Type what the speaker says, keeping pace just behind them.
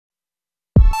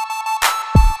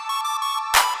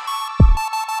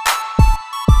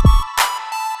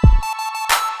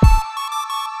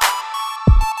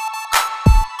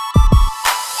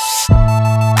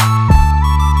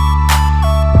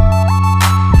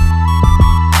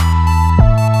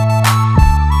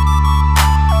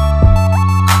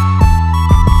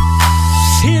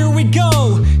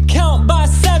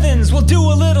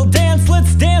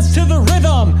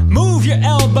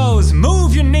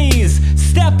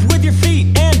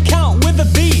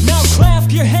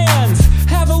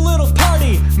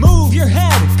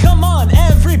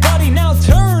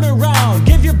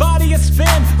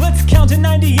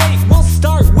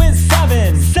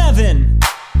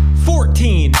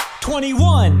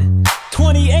21,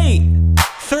 28,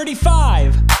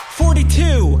 35,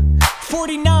 42,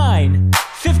 49,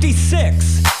 56,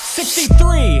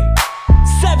 63,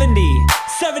 70,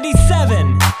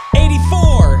 77,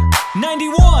 84,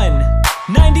 91,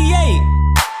 98.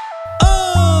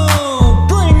 Oh,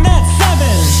 bring that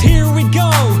sevens. Here we go,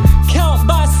 count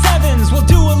by sevens. We'll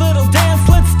do a little dance,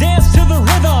 let's dance to the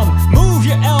rhythm. Move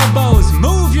your elbows,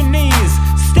 move your knees,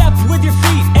 step with your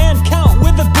feet and count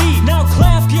with the beat. Now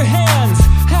clap your hands,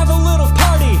 have a little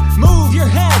party, move your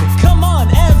head. Come on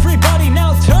everybody,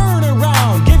 now turn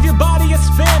around, give your body a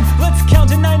spin. Let's count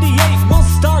to 98, we'll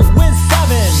start with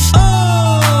 7.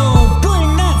 Oh,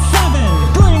 bring that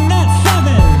 7, bring that 7,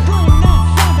 bring that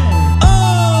 7.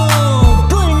 Oh,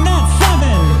 bring that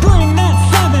 7, bring that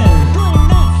 7, bring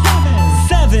that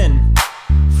 7. 7,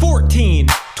 14,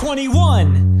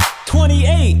 21,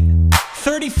 28,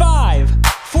 35,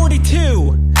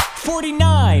 42,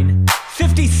 49,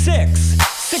 56,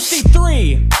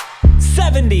 63,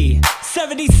 70,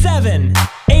 77,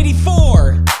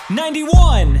 84,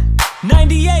 91,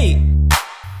 98.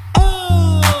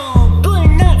 Oh,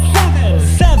 bring that 7.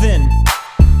 7,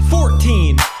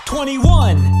 14,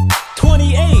 21,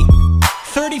 28,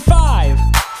 35,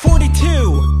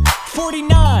 42,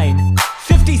 49,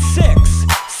 56,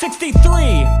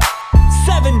 63,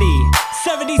 70,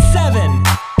 77,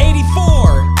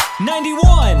 84,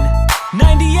 91.